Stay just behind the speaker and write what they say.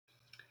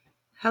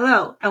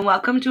Hello, and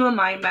welcome to a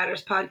Mind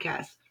Matters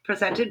podcast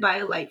presented by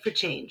A Light for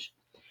Change,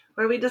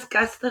 where we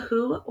discuss the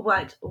who,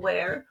 what,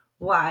 where,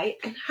 why,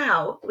 and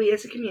how we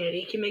as a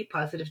community can make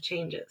positive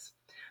changes.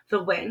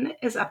 The when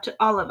is up to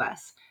all of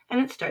us, and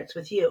it starts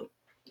with you.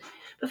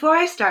 Before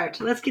I start,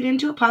 let's get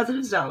into a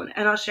positive zone,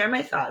 and I'll share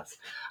my thoughts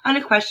on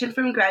a question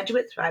from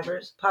Graduate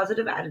Thriver's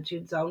Positive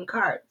Attitude Zone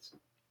cards.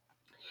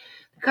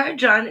 The card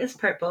drawn is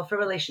purple for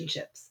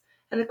relationships,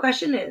 and the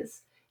question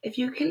is, if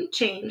you can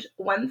change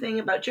one thing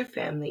about your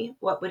family,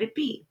 what would it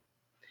be?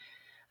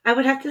 I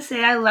would have to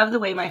say I love the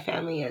way my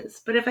family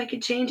is, but if I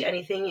could change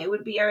anything, it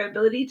would be our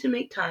ability to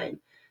make time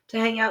to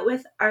hang out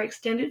with our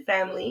extended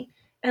family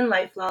and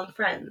lifelong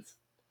friends.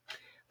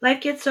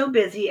 Life gets so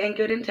busy and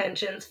good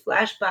intentions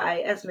flash by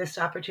as missed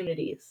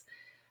opportunities.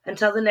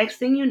 Until the next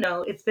thing you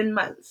know, it's been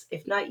months,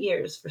 if not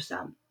years, for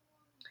some.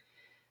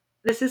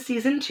 This is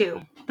Season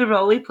 2, The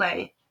Role We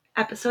Play,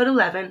 Episode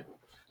 11,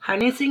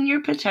 Harnessing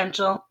Your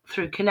Potential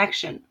Through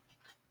Connection.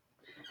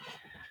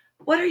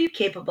 What are you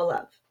capable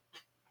of?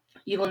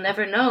 You will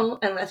never know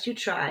unless you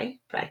try,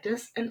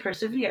 practice, and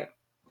persevere.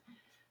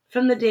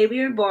 From the day we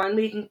are born,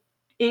 we can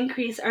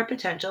increase our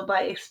potential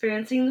by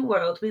experiencing the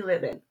world we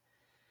live in.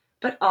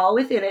 But all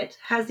within it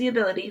has the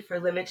ability for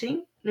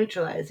limiting,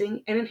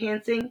 neutralizing, and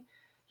enhancing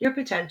your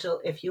potential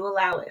if you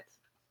allow it.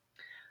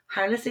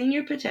 Harnessing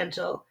your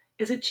potential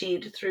is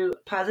achieved through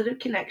positive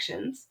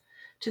connections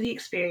to the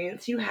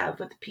experience you have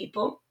with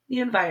people, the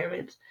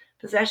environment,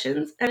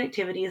 possessions, and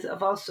activities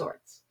of all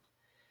sorts.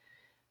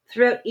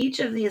 Throughout each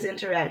of these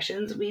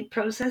interactions, we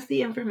process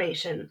the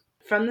information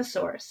from the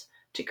source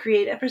to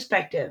create a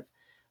perspective,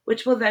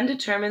 which will then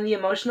determine the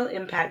emotional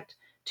impact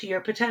to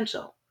your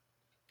potential.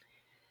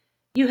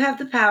 You have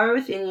the power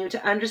within you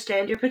to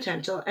understand your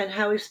potential and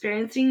how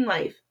experiencing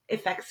life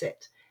affects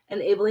it,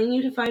 enabling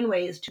you to find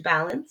ways to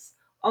balance,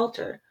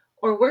 alter,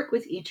 or work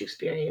with each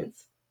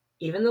experience,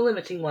 even the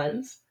limiting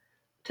ones,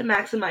 to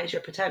maximize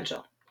your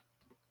potential.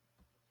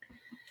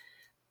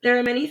 There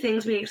are many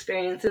things we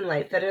experience in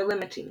life that are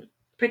limiting,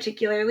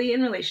 particularly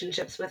in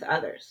relationships with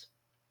others.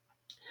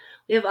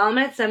 We have all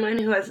met someone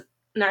who has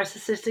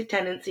narcissistic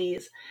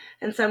tendencies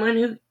and someone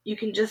who you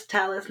can just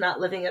tell is not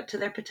living up to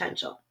their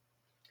potential.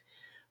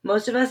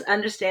 Most of us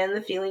understand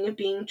the feeling of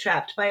being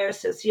trapped by our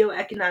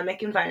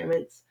socioeconomic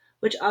environments,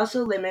 which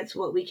also limits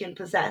what we can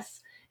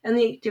possess and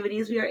the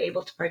activities we are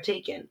able to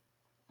partake in.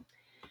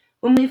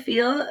 When we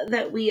feel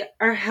that we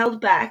are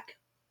held back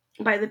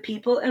by the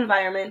people,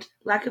 environment,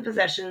 lack of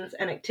possessions,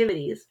 and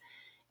activities,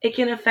 it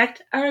can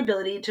affect our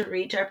ability to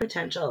reach our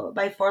potential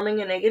by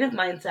forming a negative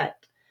mindset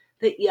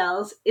that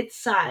yells its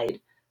side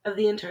of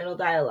the internal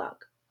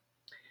dialogue.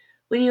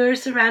 When you are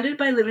surrounded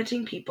by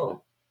limiting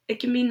people, it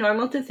can be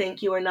normal to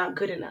think you are not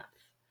good enough.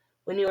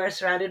 When you are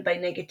surrounded by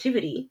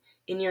negativity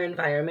in your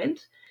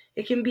environment,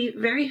 it can be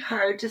very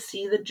hard to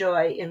see the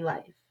joy in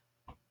life.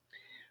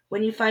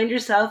 When you find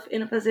yourself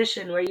in a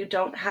position where you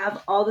don't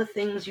have all the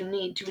things you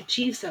need to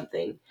achieve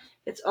something,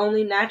 it's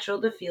only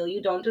natural to feel you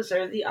don't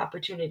deserve the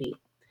opportunity.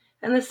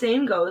 And the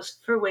same goes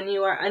for when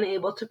you are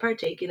unable to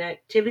partake in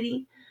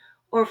activity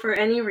or for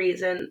any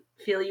reason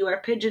feel you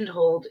are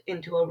pigeonholed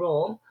into a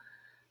role,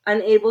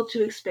 unable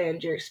to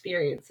expand your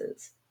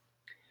experiences.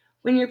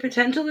 When your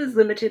potential is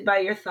limited by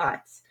your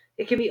thoughts,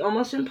 it can be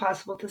almost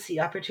impossible to see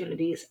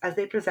opportunities as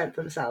they present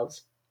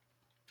themselves,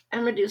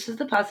 and reduces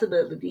the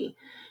possibility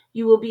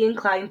you will be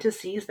inclined to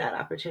seize that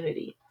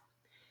opportunity.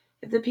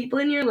 If the people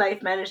in your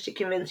life manage to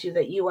convince you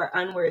that you are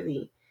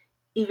unworthy,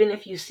 even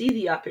if you see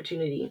the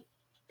opportunity,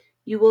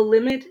 you will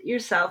limit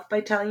yourself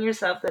by telling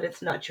yourself that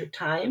it's not your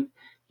time,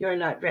 you're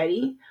not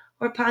ready,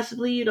 or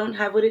possibly you don't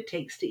have what it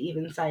takes to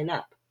even sign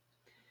up.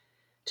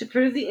 To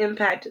prove the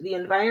impact the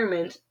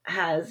environment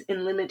has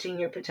in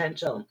limiting your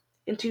potential,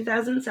 in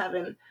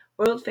 2007,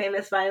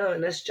 world-famous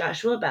violinist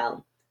Joshua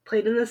Bell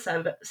played in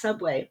the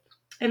subway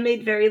and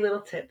made very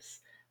little tips,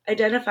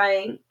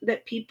 identifying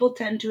that people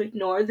tend to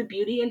ignore the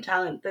beauty and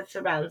talent that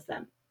surrounds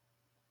them.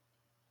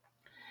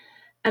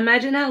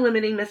 Imagine how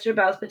limiting Mr.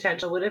 Bell's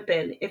potential would have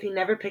been if he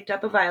never picked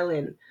up a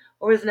violin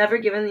or was never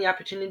given the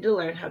opportunity to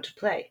learn how to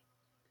play.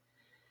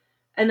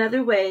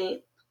 Another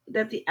way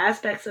that the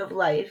aspects of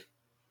life,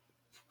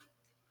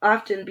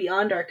 often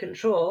beyond our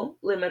control,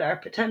 limit our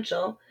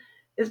potential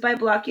is by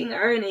blocking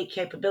our innate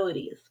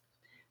capabilities.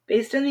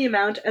 Based on the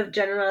amount of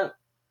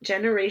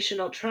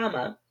generational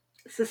trauma,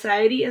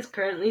 society is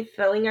currently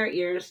filling our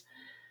ears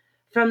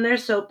from their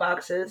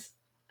soapboxes.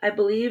 I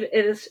believe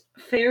it is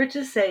fair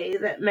to say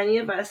that many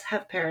of us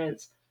have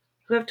parents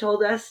who have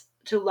told us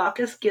to lock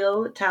a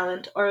skill,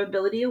 talent, or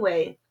ability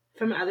away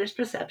from others'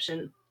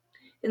 perception,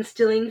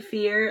 instilling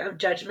fear of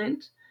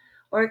judgment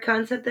or a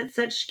concept that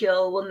such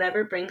skill will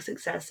never bring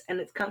success and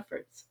its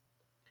comforts.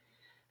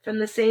 From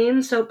the same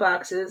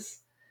soapboxes,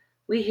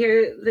 we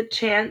hear the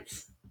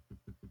chants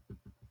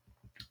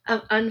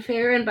of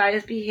unfair and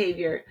biased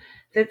behavior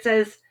that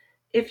says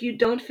if you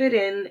don't fit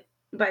in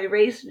by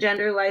race,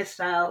 gender,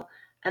 lifestyle,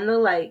 and the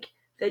like,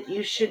 that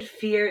you should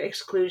fear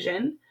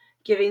exclusion,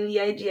 giving the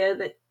idea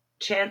that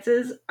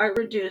chances are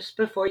reduced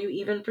before you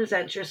even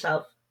present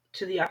yourself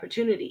to the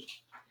opportunity.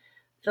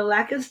 The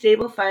lack of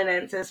stable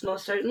finances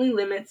most certainly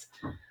limits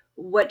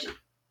what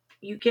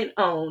you can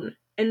own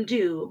and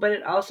do, but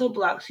it also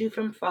blocks you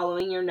from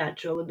following your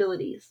natural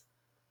abilities,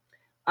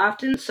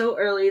 often so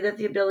early that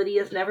the ability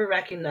is never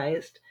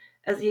recognized,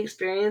 as the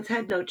experience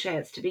had no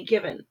chance to be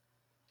given.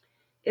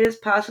 It is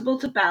possible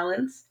to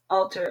balance,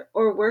 alter,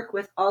 or work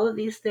with all of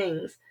these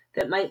things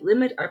that might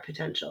limit our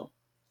potential.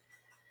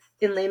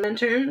 In layman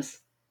terms,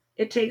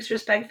 it takes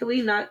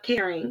respectfully not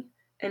caring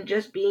and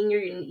just being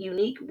your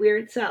unique,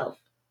 weird self,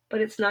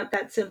 but it's not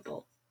that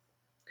simple.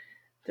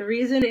 The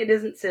reason it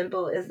isn't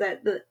simple is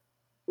that the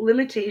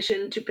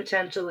limitation to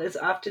potential is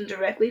often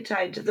directly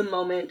tied to the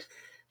moment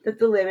that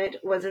the limit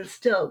was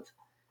instilled,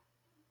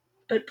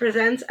 but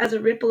presents as a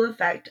ripple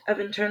effect of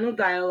internal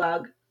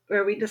dialogue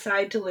where we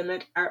decide to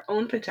limit our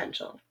own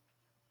potential.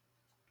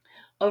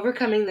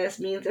 Overcoming this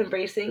means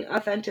embracing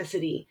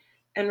authenticity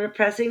and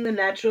repressing the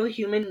natural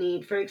human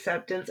need for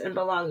acceptance and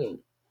belonging.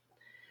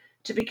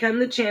 To become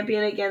the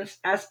champion against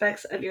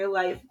aspects of your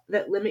life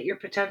that limit your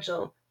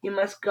potential, you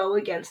must go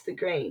against the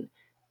grain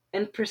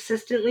and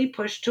persistently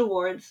push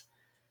towards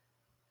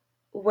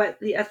what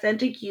the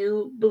authentic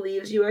you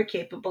believes you are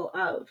capable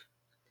of.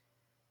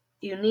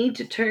 You need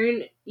to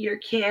turn your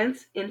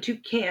can'ts into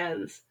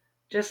cans,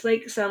 just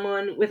like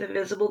someone with a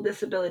visible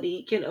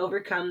disability can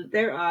overcome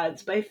their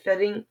odds by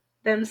fitting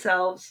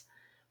themselves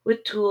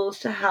with tools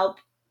to help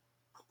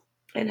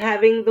and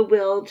having the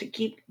will to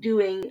keep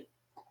doing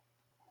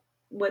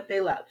what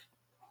they love.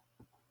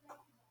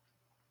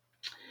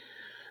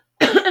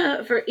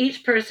 For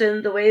each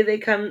person, the way they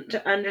come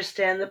to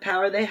understand the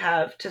power they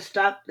have to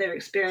stop their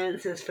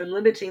experiences from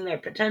limiting their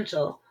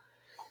potential.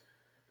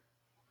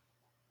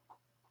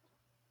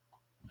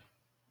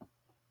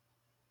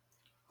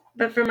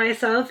 But for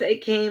myself,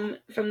 it came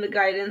from the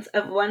guidance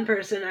of one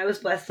person I was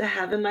blessed to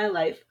have in my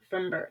life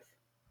from birth.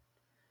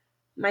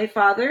 My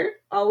father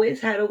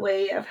always had a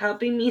way of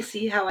helping me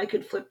see how I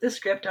could flip the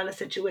script on a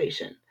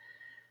situation.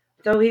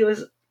 Though he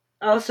was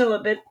also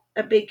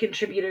a big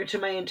contributor to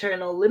my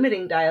internal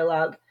limiting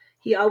dialogue,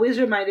 he always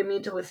reminded me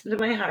to listen to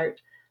my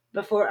heart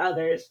before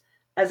others,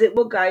 as it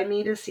will guide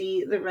me to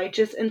see the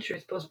righteous and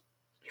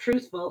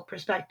truthful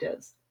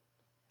perspectives.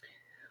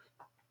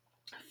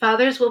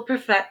 Fathers will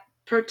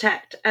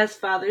protect as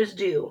fathers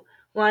do,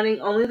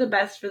 wanting only the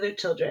best for their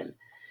children.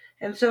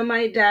 And so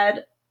my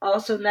dad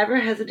also never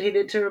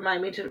hesitated to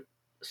remind me to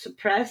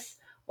suppress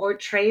or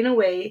train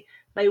away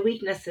my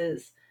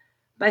weaknesses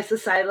by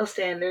societal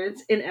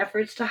standards in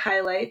efforts to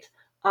highlight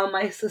all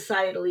my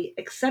societally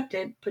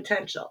accepted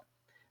potential,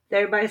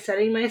 thereby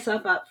setting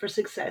myself up for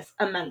success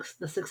amongst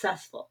the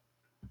successful.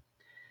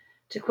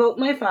 To quote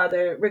my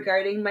father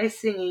regarding my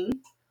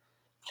singing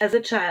as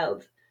a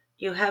child,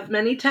 "You have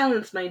many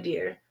talents, my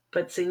dear,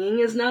 but singing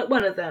is not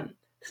one of them.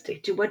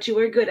 Stick to what you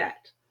are good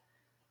at."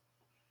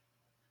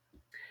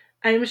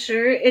 I am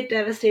sure it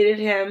devastated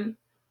him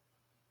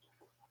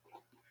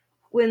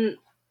when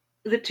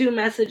the two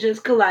messages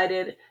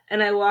collided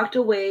and I walked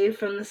away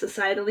from the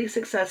societally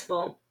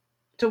successful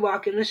to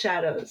walk in the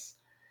shadows.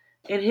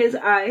 In his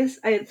eyes,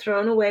 I had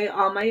thrown away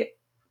all my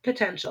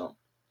potential,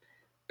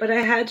 but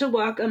I had to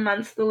walk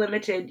amongst the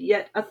limited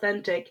yet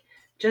authentic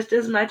just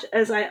as much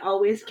as I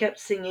always kept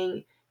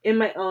singing in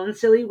my own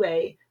silly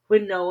way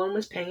when no one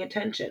was paying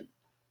attention.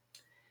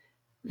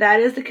 That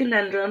is the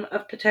conundrum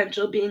of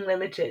potential being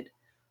limited.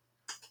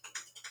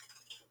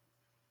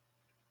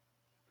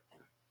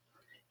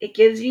 It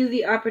gives you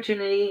the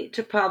opportunity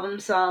to problem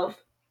solve,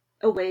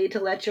 a way to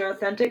let your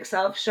authentic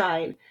self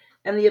shine,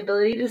 and the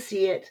ability to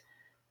see it,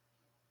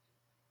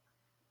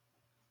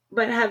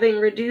 but having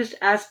reduced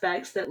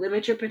aspects that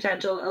limit your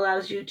potential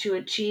allows you to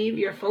achieve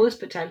your fullest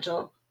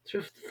potential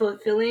through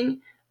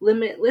fulfilling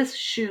limitless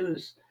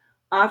shoes.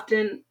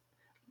 Often,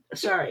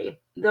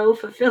 though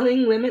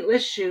fulfilling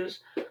limitless shoes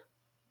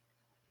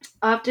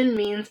often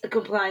means a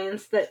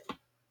compliance that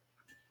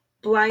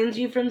blinds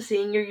you from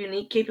seeing your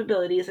unique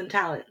capabilities and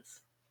talents.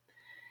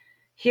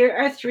 Here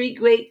are three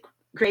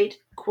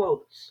great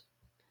quotes.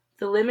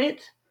 The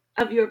limit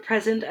of your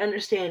present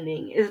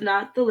understanding is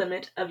not the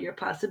limit of your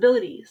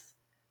possibilities.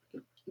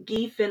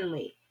 Guy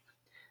Finley.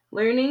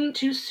 Learning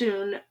too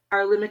soon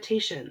our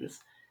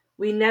limitations.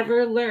 We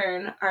never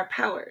learn our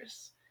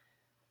powers.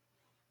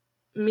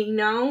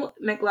 Mignon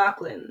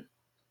McLaughlin.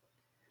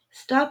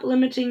 Stop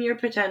limiting your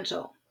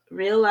potential.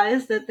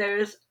 Realize that there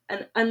is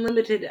an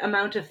unlimited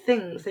amount of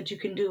things that you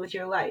can do with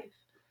your life.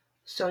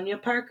 Sonia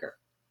Parker.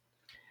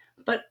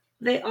 But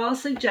they all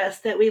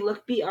suggest that we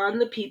look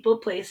beyond the people,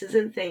 places,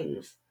 and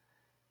things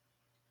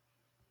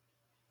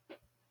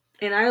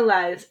in our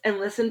lives and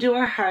listen to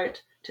our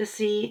heart to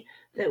see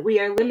that we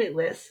are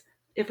limitless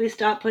if we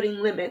stop putting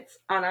limits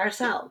on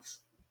ourselves.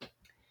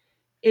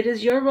 It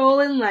is your role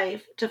in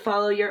life to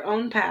follow your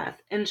own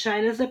path and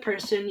shine as the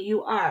person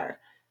you are,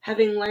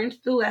 having learned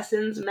the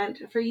lessons meant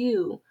for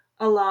you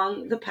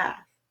along the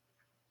path,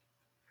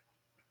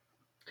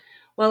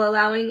 while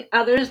allowing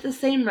others the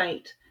same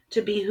right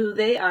to be who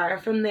they are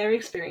from their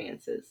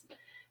experiences.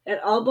 It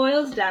all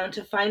boils down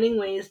to finding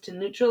ways to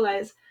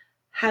neutralize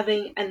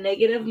having a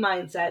negative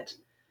mindset,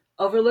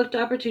 overlooked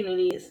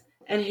opportunities,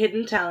 and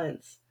hidden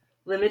talents,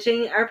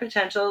 limiting our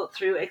potential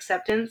through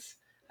acceptance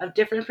of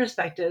different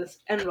perspectives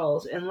and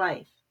roles in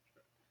life.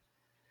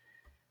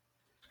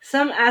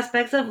 Some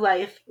aspects of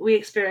life we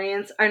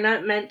experience are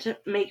not meant to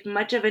make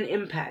much of an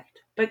impact,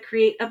 but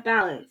create a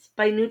balance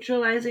by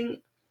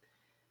neutralizing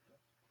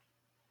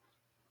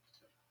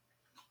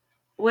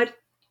what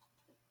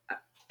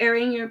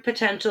airing your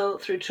potential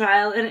through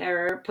trial and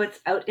error puts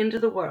out into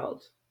the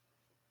world.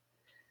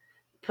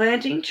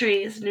 Planting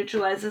trees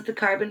neutralizes the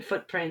carbon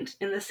footprint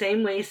in the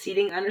same way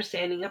seeding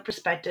understanding of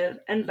perspective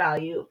and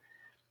value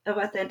of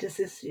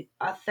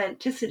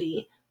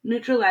authenticity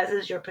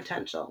neutralizes your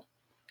potential.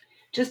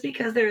 Just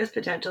because there is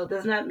potential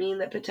does not mean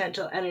that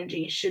potential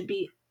energy should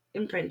be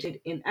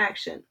imprinted in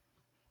action.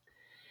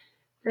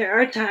 There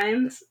are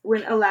times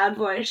when a loud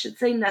voice should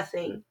say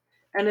nothing,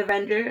 an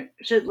avenger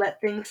should let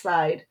things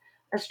slide,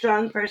 a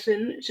strong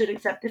person should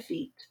accept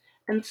defeat,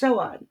 and so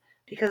on,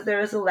 because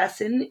there is a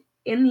lesson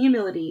in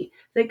humility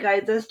that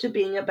guides us to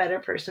being a better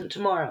person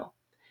tomorrow.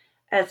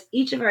 As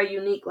each of our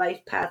unique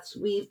life paths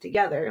weave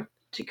together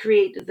to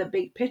create the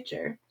big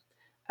picture,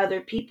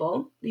 other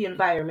people, the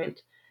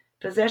environment,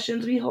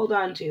 possessions we hold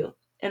on to,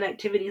 and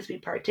activities we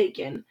partake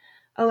in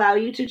allow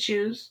you to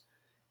choose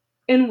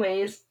in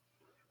ways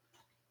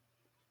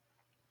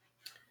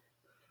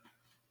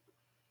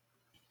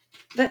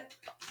that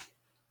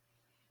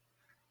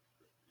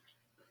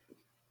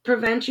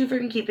prevent you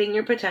from keeping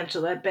your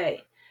potential at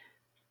bay,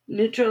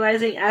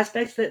 neutralizing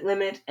aspects that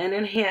limit and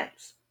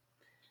enhance.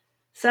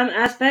 Some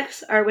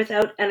aspects are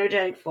without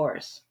energetic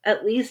force,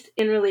 at least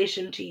in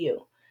relation to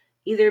you,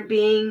 either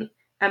being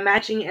a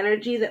matching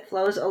energy that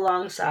flows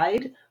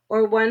alongside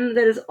or one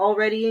that is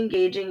already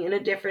engaging in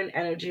a different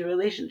energy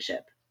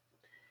relationship.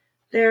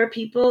 There are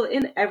people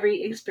in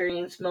every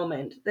experienced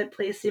moment that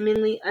play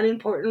seemingly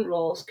unimportant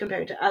roles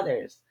compared to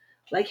others,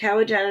 like how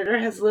a janitor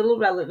has little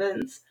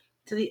relevance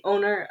to the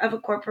owner of a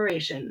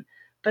corporation,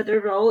 but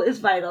their role is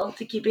vital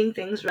to keeping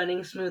things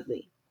running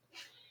smoothly.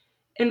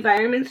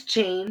 Environments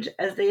change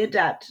as they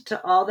adapt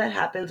to all that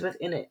happens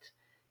within it.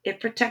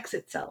 It protects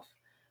itself.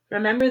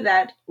 Remember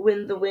that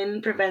when the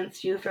wind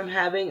prevents you from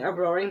having a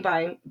roaring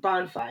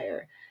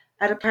bonfire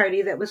at a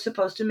party that was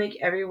supposed to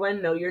make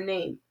everyone know your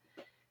name.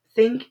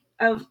 Think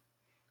of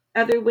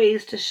other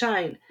ways to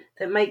shine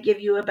that might give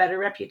you a better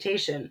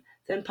reputation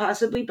than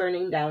possibly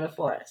burning down a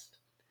forest.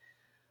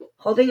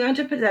 Holding on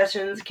to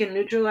possessions can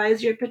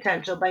neutralize your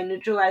potential by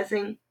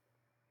neutralizing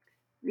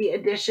the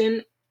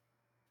addition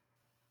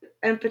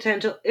and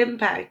potential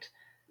impact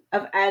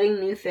of adding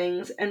new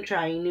things and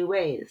trying new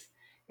ways.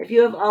 If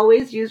you have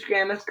always used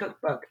Grandma's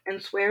cookbook and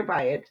swear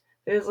by it,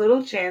 there's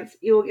little chance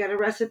you will get a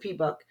recipe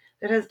book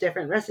that has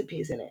different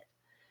recipes in it.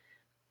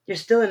 You're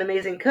still an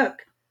amazing cook,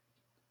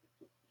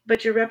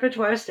 but your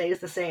repertoire stays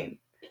the same.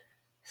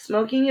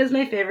 Smoking is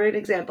my favorite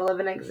example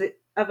of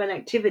an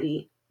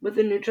activity with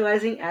a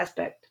neutralizing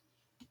aspect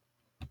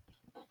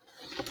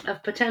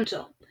of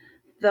potential,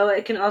 though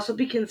it can also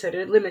be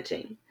considered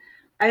limiting.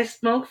 I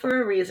smoke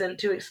for a reason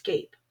to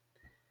escape.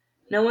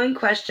 No one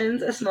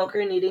questions a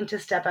smoker needing to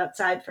step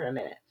outside for a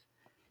minute.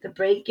 The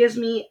break gives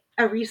me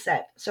a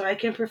reset so I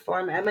can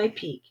perform at my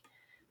peak,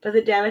 but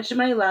the damage to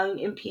my lung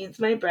impedes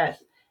my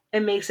breath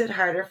and makes it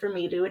harder for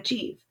me to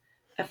achieve,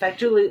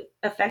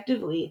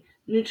 effectively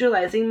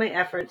neutralizing my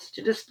efforts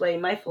to display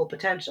my full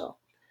potential.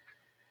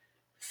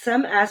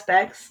 Some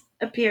aspects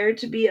appear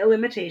to be a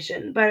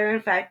limitation, but are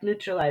in fact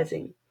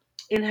neutralizing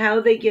in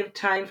how they give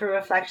time for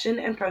reflection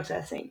and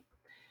processing.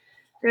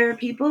 There are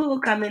people who will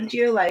come into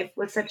your life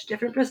with such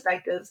different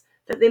perspectives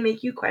that they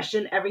make you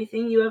question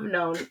everything you have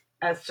known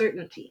as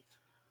certainty.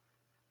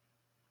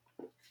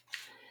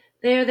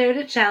 They are there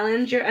to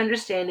challenge your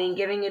understanding,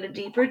 giving it a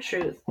deeper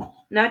truth,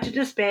 not to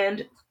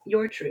disband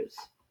your truths.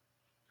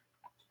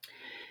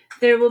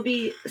 There will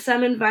be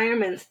some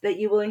environments that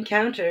you will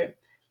encounter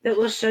that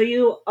will show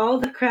you all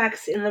the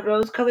cracks in the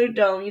rose colored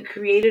dome you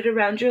created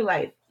around your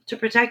life to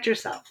protect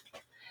yourself,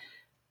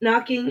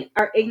 knocking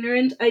our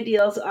ignorant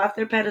ideals off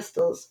their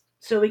pedestals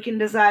so we can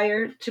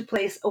desire to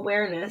place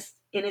awareness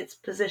in its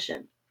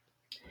position.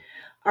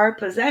 Our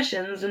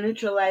possessions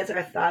neutralize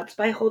our thoughts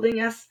by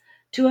holding us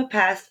to a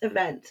past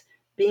event,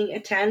 being a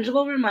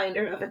tangible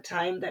reminder of a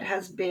time that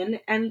has been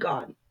and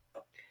gone,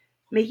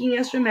 making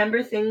us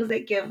remember things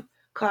that give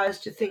cause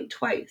to think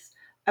twice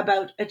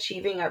about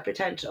achieving our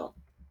potential.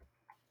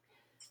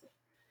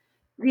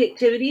 The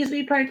activities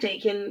we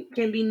partake in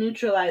can be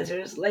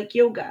neutralizers like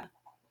yoga.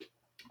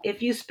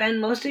 If you spend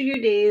most of your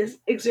days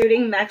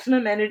exerting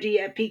maximum energy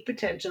at peak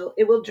potential,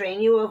 it will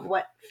drain you of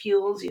what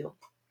fuels you.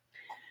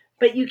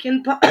 But you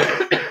can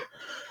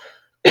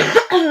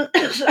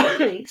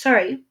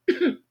sorry.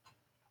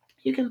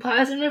 You can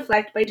pause and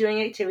reflect by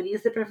doing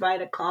activities that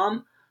provide a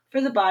calm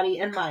for the body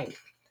and mind.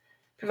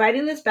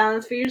 Providing this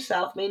balance for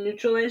yourself may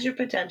neutralize your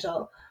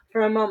potential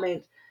for a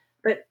moment,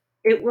 but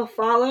it will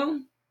follow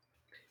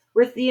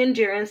with the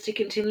endurance to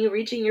continue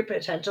reaching your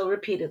potential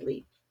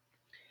repeatedly.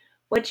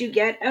 What you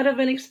get out of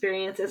an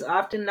experience is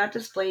often not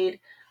displayed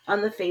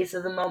on the face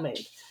of the moment.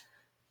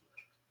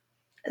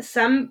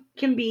 Some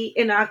can be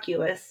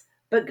innocuous,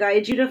 but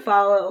guide you to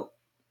follow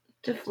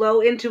to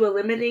flow into a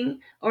limiting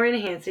or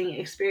enhancing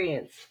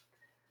experience.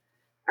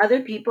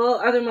 Other people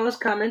are the most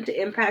common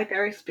to impact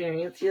our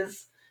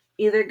experiences,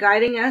 either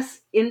guiding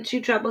us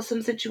into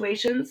troublesome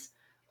situations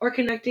or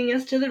connecting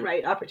us to the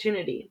right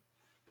opportunity.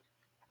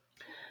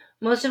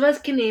 Most of us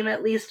can name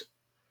at least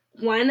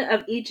one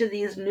of each of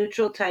these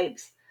neutral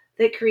types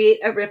that create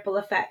a ripple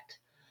effect.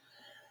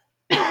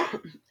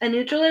 A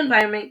neutral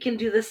environment can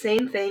do the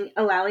same thing,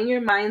 allowing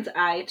your mind's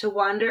eye to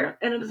wander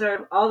and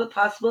observe all the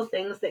possible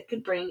things that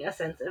could bring a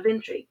sense of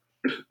intrigue,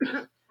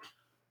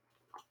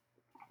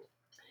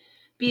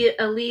 be it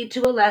a lead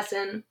to a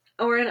lesson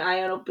or an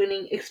eye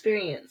opening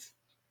experience.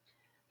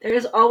 There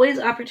is always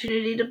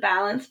opportunity to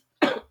balance,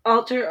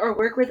 alter, or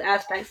work with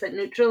aspects that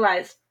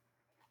neutralize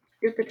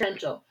your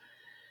potential,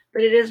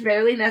 but it is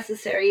rarely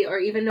necessary or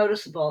even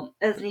noticeable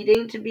as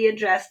needing to be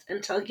addressed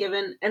until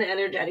given an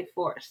energetic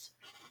force.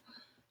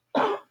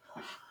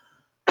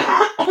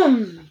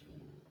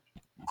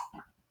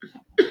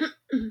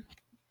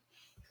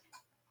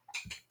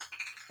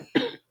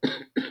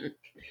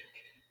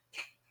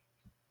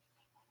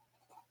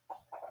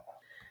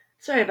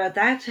 Sorry about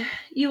that.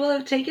 You will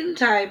have taken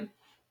time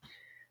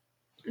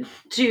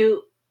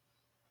to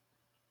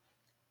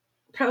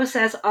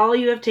process all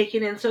you have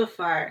taken in so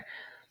far.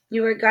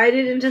 You are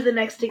guided into the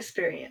next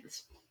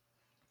experience.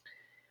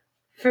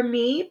 For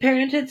me,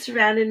 parenthood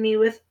surrounded me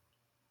with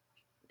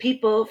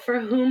people for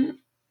whom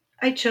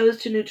I chose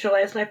to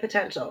neutralize my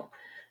potential,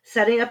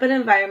 setting up an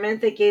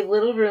environment that gave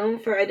little room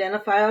for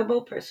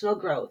identifiable personal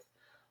growth,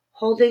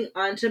 holding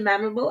on to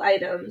memorable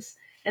items,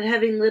 and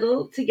having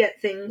little to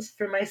get things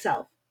for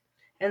myself,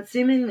 and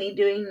seemingly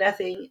doing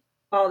nothing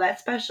all that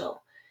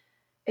special.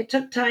 It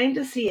took time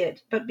to see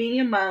it, but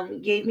being a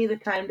mom gave me the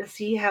time to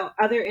see how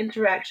other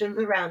interactions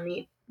around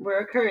me were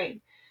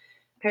occurring.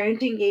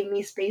 Parenting gave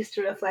me space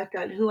to reflect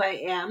on who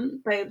I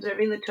am by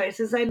observing the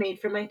choices I made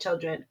for my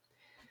children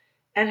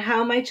and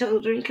how my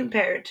children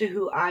compared to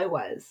who I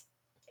was,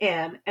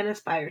 am, and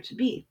aspire to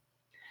be.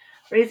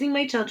 Raising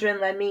my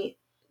children led me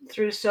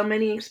through so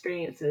many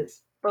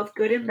experiences, both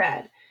good and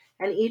bad,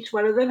 and each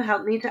one of them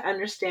helped me to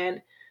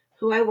understand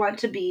who I want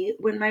to be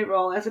when my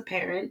role as a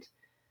parent,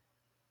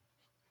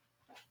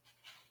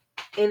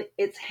 in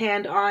its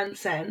hand on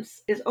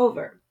sense, is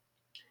over.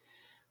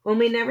 When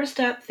we never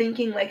stop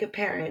thinking like a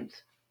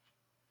parent,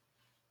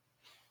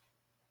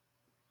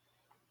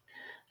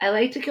 I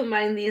like to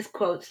combine these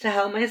quotes to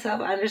help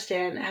myself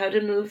understand how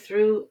to move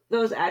through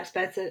those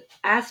aspects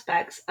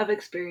of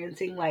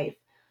experiencing life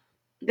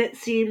that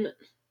seem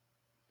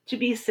to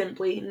be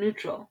simply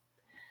neutral.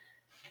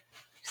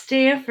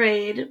 Stay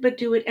afraid, but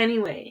do it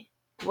anyway.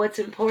 What's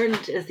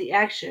important is the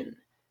action.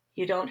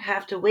 You don't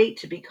have to wait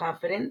to be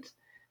confident.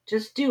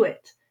 Just do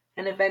it,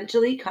 and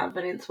eventually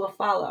confidence will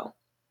follow.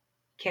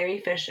 Carrie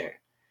Fisher.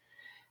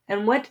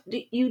 And what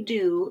you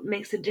do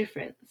makes a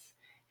difference.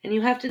 And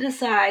you have to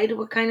decide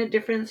what kind of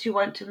difference you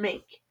want to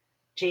make.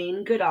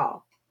 Jane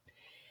Goodall.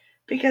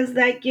 Because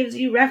that gives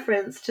you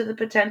reference to the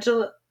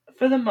potential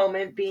for the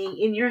moment being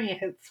in your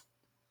hands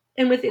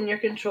and within your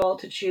control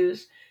to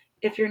choose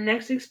if your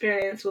next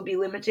experience will be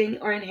limiting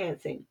or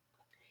enhancing.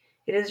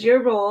 It is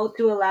your role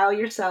to allow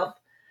yourself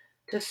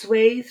to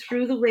sway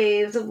through the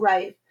waves of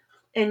life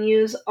and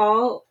use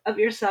all of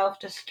yourself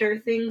to stir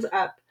things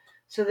up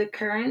so the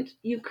current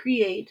you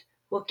create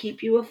will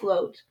keep you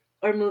afloat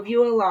or move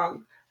you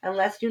along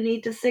unless you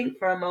need to sink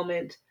for a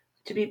moment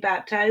to be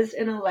baptized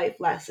in a life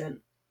lesson.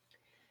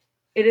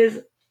 It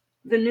is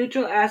the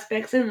neutral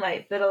aspects in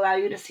life that allow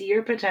you to see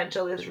your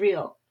potential is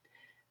real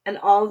and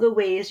all the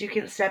ways you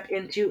can step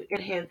into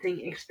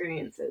enhancing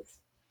experiences.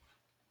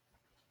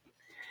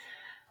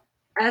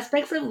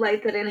 Aspects of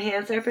life that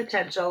enhance our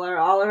potential are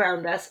all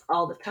around us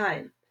all the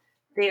time.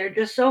 They are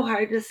just so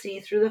hard to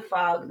see through the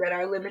fog that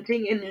our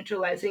limiting and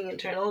neutralizing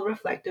internal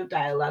reflective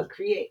dialogue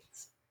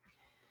creates.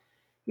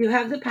 You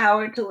have the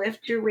power to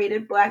lift your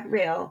weighted black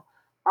veil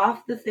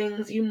off the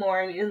things you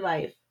mourn in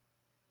life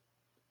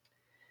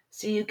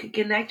so you can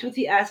connect with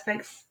the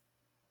aspects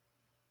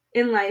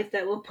in life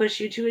that will push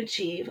you to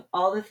achieve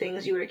all the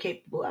things you are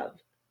capable of.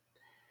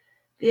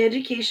 The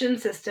education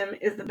system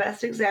is the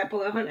best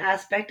example of an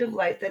aspect of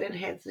life that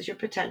enhances your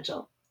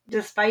potential,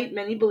 despite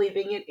many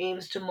believing it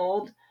aims to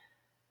mold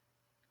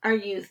our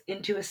youth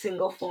into a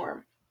single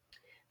form.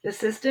 The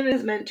system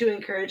is meant to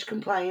encourage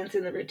compliance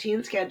in the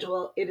routine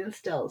schedule it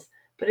instills,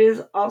 but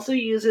it also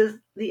uses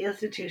the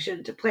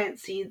institution to plant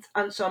seeds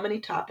on so many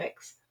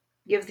topics,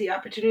 gives the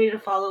opportunity to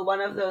follow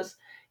one of those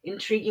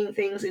intriguing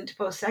things into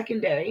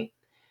post-secondary,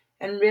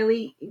 and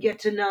really get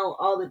to know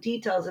all the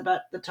details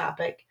about the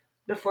topic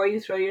before you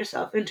throw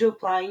yourself into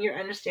applying your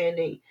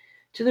understanding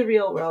to the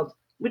real world,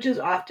 which is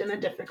often a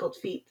difficult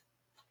feat.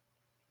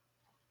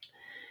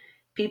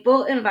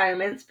 People,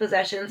 environments,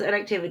 possessions, and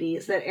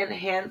activities that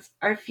enhance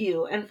are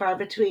few and far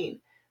between,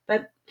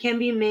 but can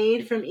be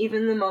made from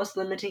even the most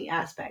limiting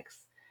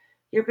aspects.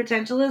 Your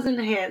potential is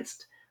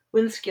enhanced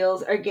when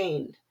skills are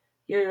gained.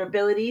 Your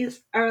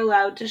abilities are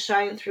allowed to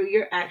shine through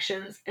your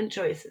actions and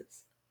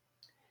choices.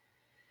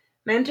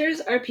 Mentors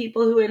are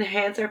people who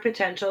enhance our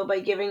potential by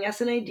giving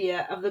us an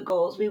idea of the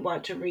goals we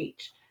want to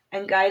reach.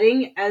 and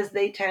guiding as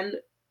they tend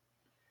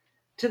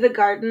to the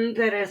garden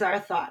that is our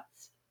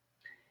thoughts.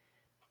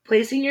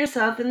 Placing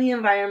yourself in the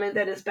environment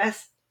that is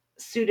best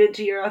suited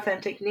to your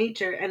authentic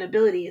nature and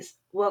abilities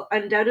will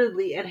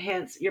undoubtedly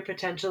enhance your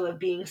potential of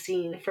being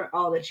seen for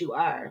all that you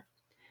are.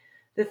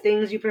 The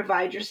things you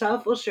provide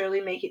yourself will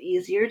surely make it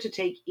easier to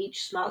take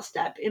each small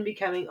step in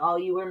becoming all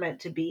you were meant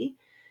to be,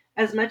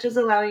 as much as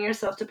allowing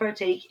yourself to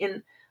partake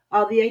in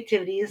all the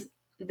activities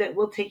that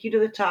will take you to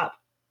the top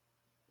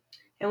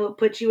and will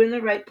put you in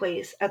the right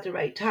place at the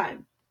right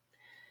time.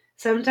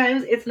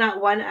 Sometimes it's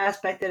not one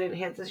aspect that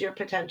enhances your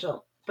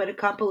potential, but a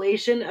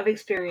compilation of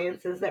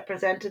experiences that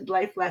presented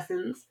life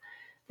lessons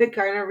that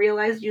garner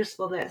realized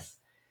usefulness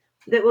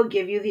that will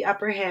give you the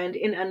upper hand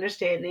in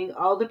understanding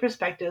all the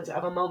perspectives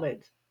of a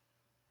moment.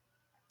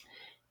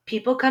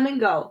 People come and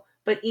go,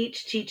 but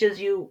each teaches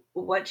you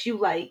what you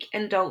like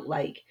and don't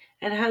like,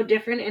 and how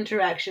different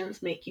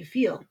interactions make you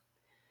feel.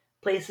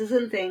 Places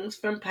and things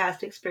from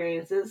past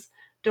experiences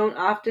don't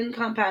often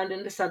compound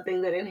into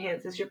something that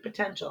enhances your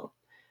potential,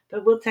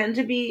 but will tend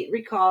to be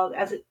recalled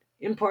as an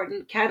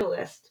important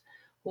catalyst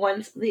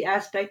once the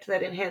aspect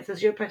that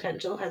enhances your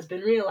potential has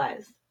been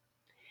realized.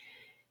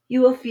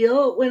 You will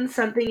feel when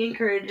something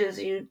encourages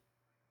you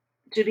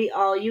to be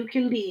all you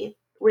can be,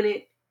 when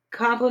it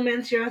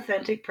complements your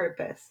authentic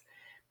purpose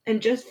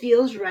and just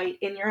feels right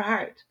in your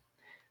heart.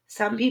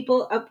 Some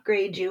people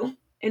upgrade you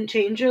and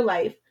change your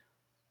life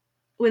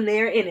when they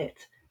are in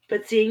it,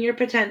 but seeing your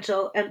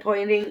potential and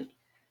pointing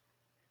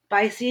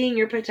by seeing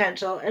your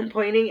potential and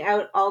pointing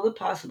out all the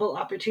possible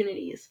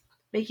opportunities,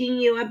 making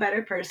you a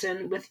better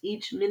person with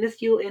each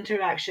minuscule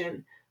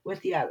interaction with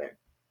the other.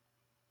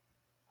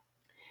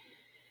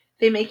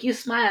 They make you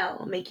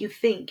smile, make you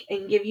think,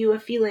 and give you a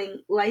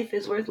feeling life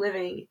is worth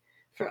living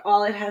for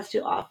all it has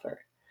to offer.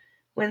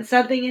 When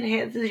something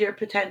enhances your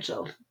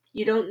potential,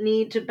 you don't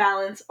need to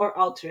balance or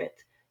alter it.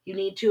 You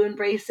need to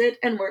embrace it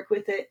and work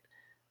with it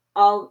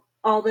all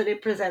that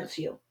it presents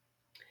you.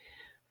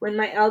 When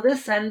my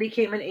eldest son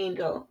became an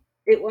angel,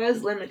 it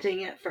was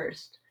limiting at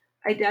first.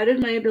 I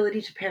doubted my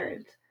ability to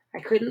parent.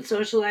 I couldn't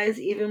socialize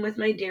even with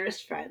my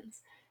dearest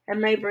friends,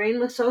 and my brain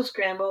was so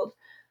scrambled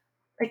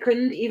I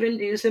couldn't even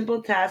do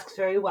simple tasks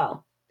very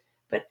well.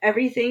 But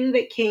everything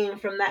that came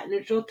from that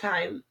neutral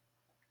time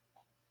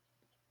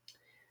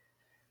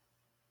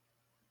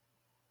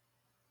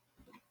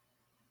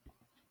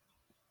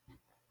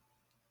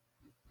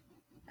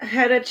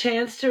had a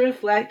chance to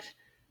reflect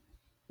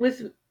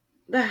with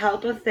the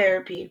help of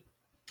therapy.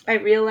 I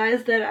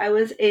realized that I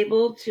was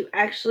able to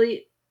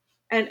actually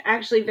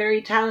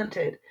very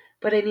talented,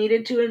 but I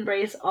needed to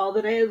embrace all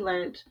that I had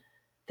learned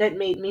that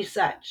made me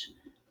such.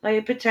 My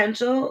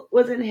potential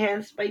was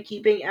enhanced by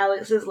keeping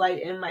Alex's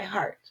light in my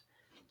heart.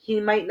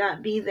 He might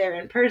not be there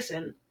in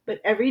person,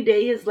 but every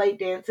day his light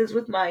dances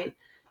with mine,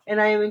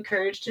 and I am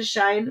encouraged to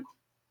shine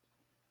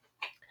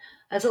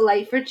as a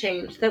light for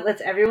change that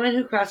lets everyone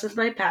who crosses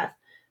my path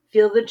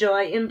feel the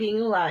joy in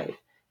being alive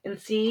and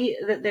see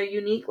that their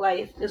unique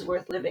life is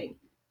worth living.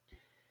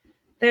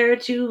 There are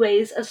two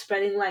ways of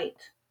spreading light: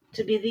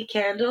 to be the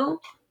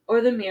candle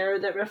or the mirror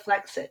that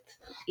reflects it.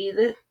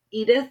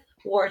 Edith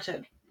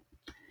Wharton.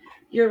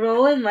 Your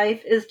role in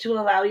life is to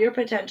allow your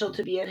potential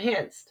to be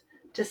enhanced,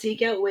 to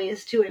seek out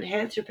ways to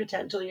enhance your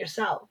potential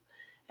yourself,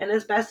 and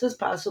as best as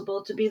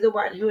possible to be the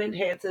one who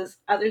enhances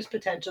others'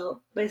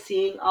 potential by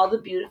seeing all the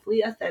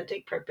beautifully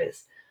authentic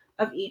purpose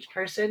of each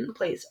person,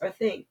 place, or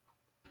thing.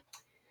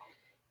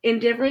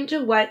 Indifferent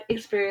to what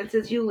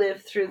experiences you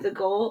live through,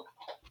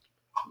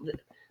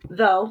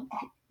 though,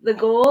 the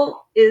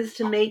goal is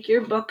to make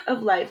your book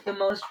of life the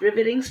most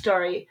riveting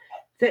story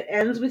that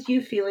ends with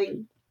you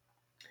feeling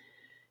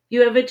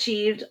you have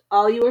achieved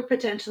all you were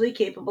potentially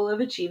capable of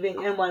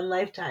achieving in one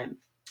lifetime.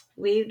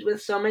 Weaved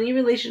with so many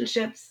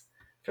relationships,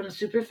 from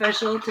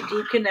superficial to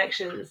deep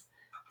connections,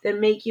 that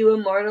make you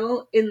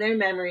immortal in their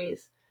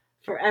memories,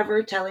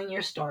 forever telling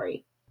your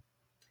story.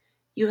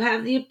 You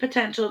have the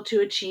potential to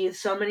achieve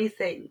so many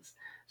things,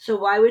 so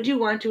why would you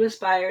want to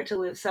aspire to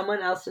live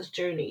someone else's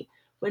journey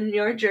when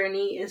your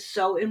journey is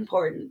so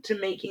important to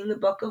making the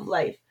book of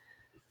life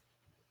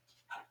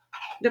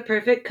the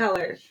perfect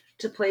color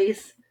to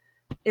place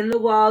in the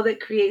wall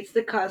that creates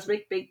the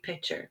cosmic big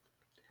picture?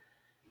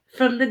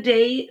 From the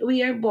day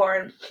we are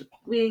born,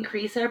 we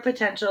increase our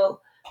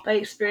potential by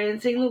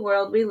experiencing the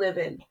world we live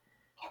in,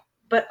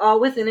 but all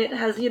within it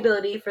has the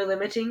ability for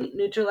limiting,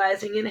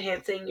 neutralizing, and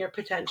enhancing your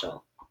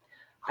potential.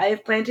 I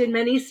have planted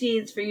many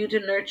seeds for you to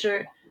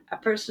nurture a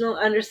personal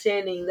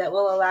understanding that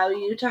will allow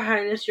you to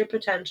harness your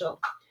potential,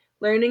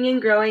 learning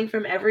and growing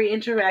from every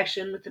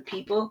interaction with the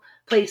people,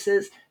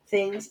 places,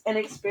 things, and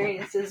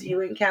experiences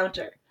you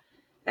encounter.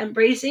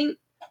 Embracing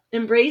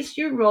Embrace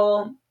your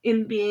role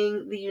in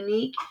being the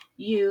unique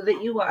you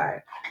that you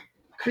are,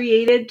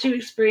 created to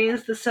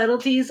experience the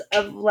subtleties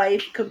of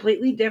life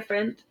completely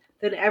different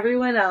than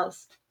everyone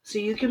else, so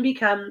you can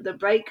become the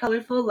bright,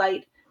 colorful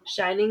light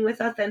shining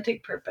with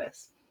authentic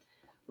purpose.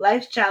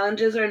 Life's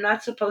challenges are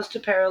not supposed to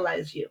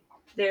paralyze you.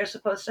 They are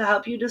supposed to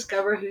help you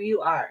discover who you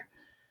are.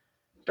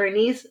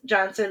 Bernice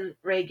Johnson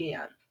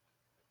Reagan.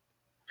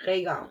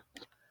 Regan.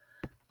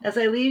 As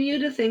I leave you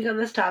to think on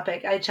this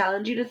topic, I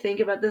challenge you to think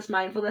about this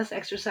mindfulness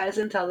exercise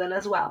until then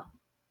as well.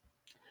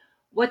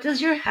 What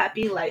does your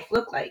happy life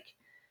look like?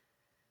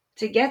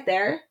 To get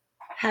there,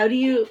 how do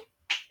you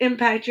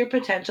impact your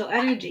potential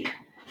energy?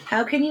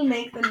 How can you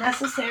make the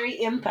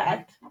necessary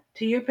impact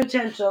to your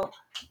potential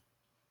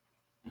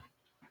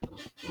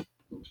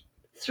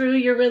through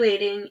your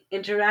relating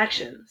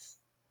interactions?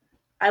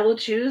 I will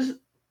choose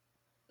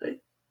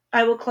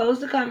I will close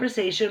the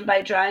conversation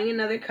by drawing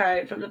another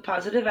card from the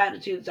positive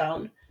attitude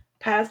zone,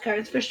 PAS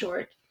cards for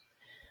short.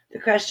 The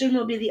question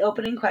will be the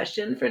opening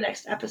question for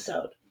next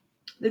episode.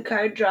 The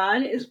card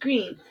drawn is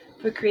green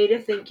for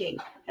creative thinking,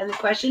 and the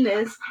question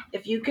is,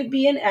 if you could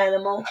be an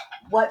animal,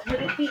 what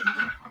would it be?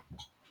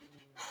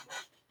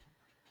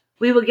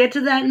 We will get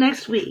to that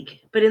next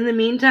week, but in the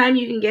meantime,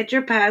 you can get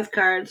your PAS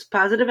cards,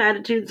 Positive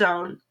Attitude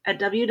Zone, at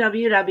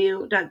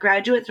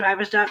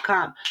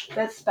www.graduatethrivers.com.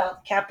 That's spelled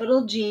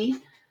capital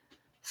G,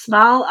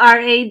 small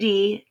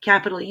R-A-D,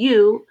 capital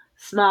U,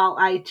 small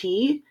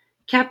I-T,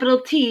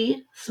 capital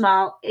T,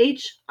 small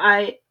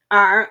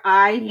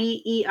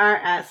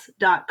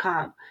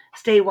H-I-R-I-V-E-R-S.com.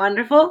 Stay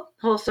wonderful,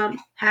 wholesome,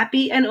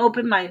 happy, and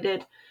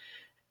open-minded.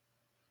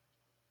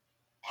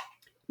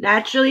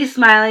 Naturally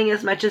smiling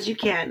as much as you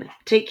can.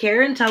 Take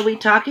care until we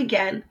talk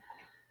again.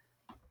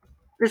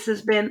 This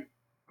has been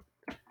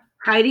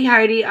Heidi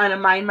Hardy on a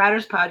Mind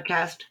Matters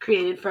podcast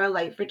created for a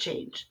light for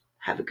change.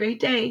 Have a great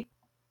day.